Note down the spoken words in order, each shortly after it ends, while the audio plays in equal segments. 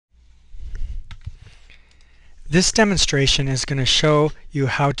This demonstration is going to show you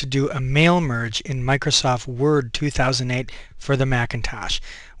how to do a mail merge in Microsoft Word 2008 for the Macintosh.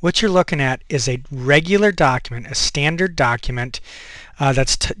 What you're looking at is a regular document, a standard document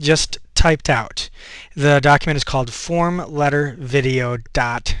that's just typed out. The document is called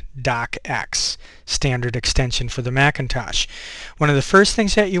formlettervideo.docx, standard extension for the Macintosh. One of the first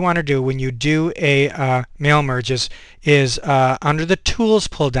things that you want to do when you do a mail merge is under the Tools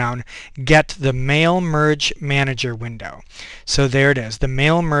pull down, get the Mail Merge Manager window. So there it is, the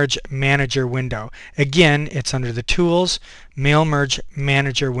Mail Merge Manager window. Again, it's under the Tools, Mail Merge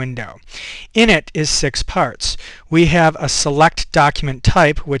Manager window. In it is 6 parts. We have a Select Document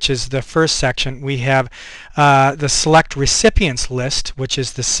Type, which is the first section. We have the Select Recipients List, which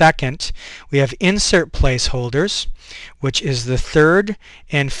is the second. We have Insert Placeholders, which is the third,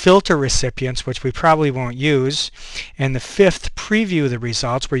 and Filter Recipients, which we probably won't use, and the fifth, Preview the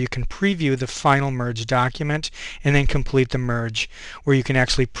Results, where you can preview the final merge document, and then complete the merge, where you can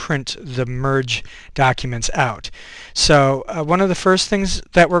actually print the merge documents out. So one of the first things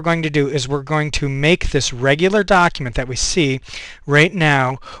that we're going to do is we're going to make this regular document that we see right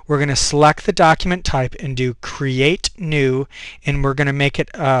now. We're going to select the document type and do Create New, and we're going to make it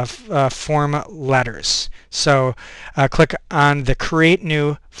form letters. So click on the Create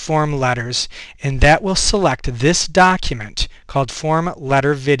New Form Letters, and that will select this document called Form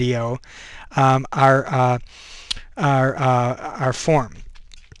Letter Video, our form.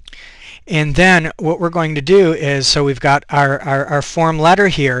 And then what we're going to do is, so we've got our form letter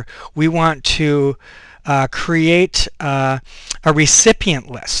here, we want to create a recipient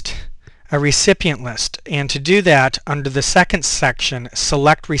list. And to do that, under the second section,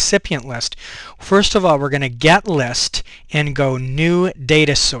 Select Recipient List, first of all we're going to Get List and go New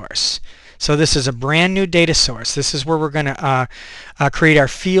Data Source. So this is a brand new data source. This is where we're going to create our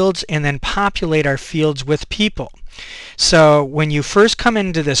fields and then populate our fields with people. So when you first come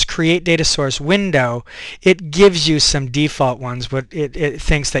into this Create Data Source window, it gives you some default ones, what it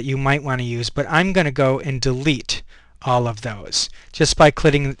thinks that you might want to use, but I'm going to go and delete all of those just by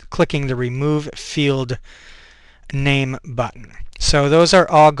clicking the Remove Field Name button. So those are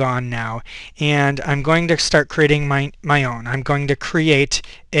all gone now, and I'm going to start creating my own. I'm going to create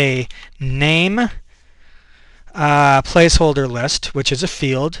a name placeholder list, which is a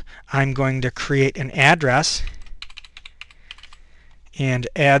field. I'm going to create an address and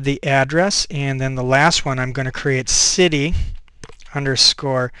add the address, and then the last one I'm going to create city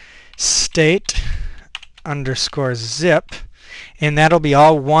underscore state underscore zip, and that'll be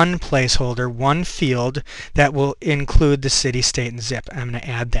all one placeholder, one field that will include the city, state, and zip. I'm going to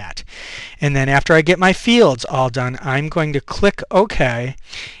add that. And then after I get my fields all done, I'm going to click OK,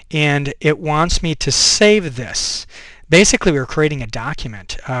 and it wants me to save this. Basically, we're creating a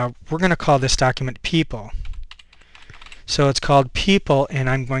document. We're going to call this document People. So it's called People, and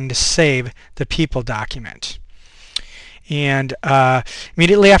I'm going to save the People document. And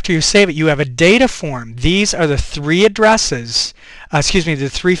immediately after you save it, you have a data form. These are the 3 addresses, the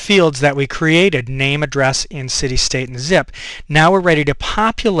 3 fields that we created: name, address, and city, state, and zip. Now we're ready to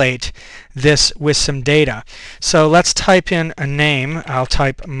populate this with some data. So let's type in a name. I'll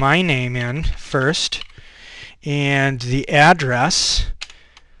type my name in first, and the address,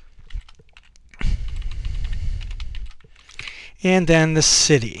 and then the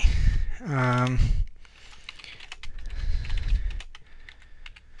city.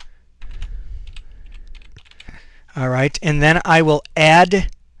 Alright, and then I will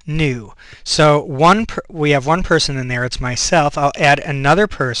add new. So we have one person in there, it's myself. I'll add another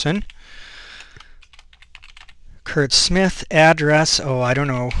person. Kurt Smith, address, I don't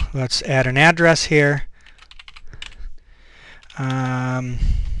know, let's add an address here.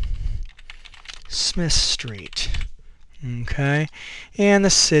 Smith Street. Okay, and the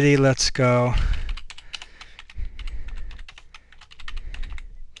city, let's go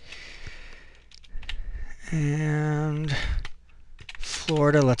and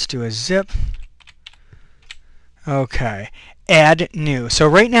Florida, let's do a zip. Okay, add new. So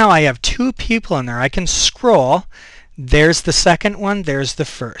right now I have 2 people in there. I can scroll. There's the second one, there's the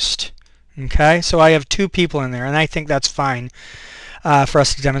first. Okay, so I have 2 people in there, and I think that's fine for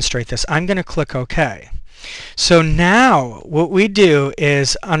us to demonstrate this. I'm going to click OK. So now what we do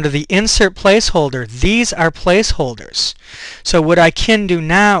is, under the Insert Placeholder, these are placeholders. So what I can do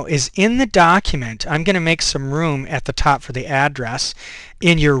now is, in the document, I'm going to make some room at the top for the address.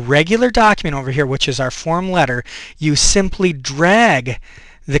 In your regular document over here, which is our form letter, you simply drag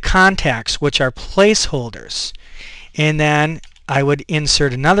the contacts, which are placeholders. And then I would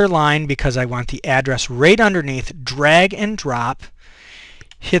insert another line because I want the address right underneath, drag and drop,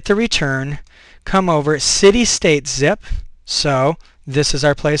 hit the return, come over, city state zip, so this is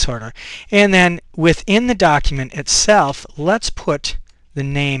our placeholder. And then within the document itself, let's put the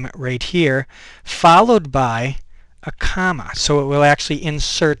name right here, followed by a comma. So it will actually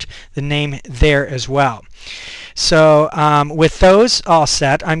insert the name there as well. So with those all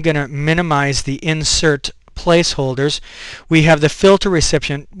set, I'm going to minimize the insert placeholders. We have the filter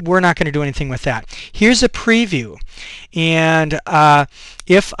recipient. We're not going to do anything with that. Here's a preview. And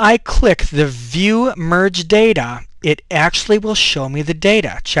if I click the View Merge Data, it actually will show me the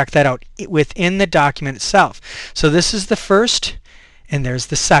data. Check that out within the document itself. So this is the first, and there's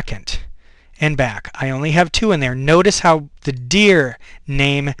the second. And back. I only have two in there. Notice how the deer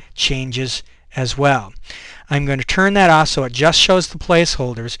name changes as well. I'm going to turn that off so it just shows the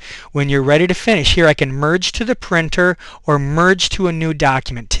placeholders. When you're ready to finish, here I can merge to the printer or merge to a new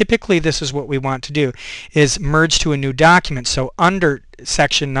document. Typically this is what we want to do, is merge to a new document. So under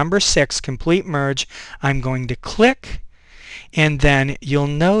section number 6, complete merge, I'm going to click, and then you'll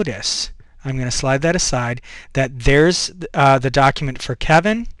notice, I'm going to slide that aside, that there's the document for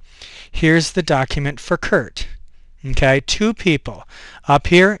Kevin. Here's the document for Kurt. Okay, two people. Up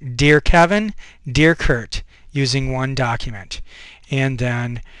here, Dear Kevin, Dear Kurt, using one document. And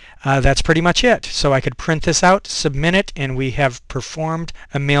then that's pretty much it. So I could print this out, submit it, and we have performed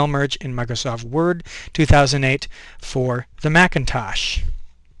a mail merge in Microsoft Word 2008 for the Macintosh.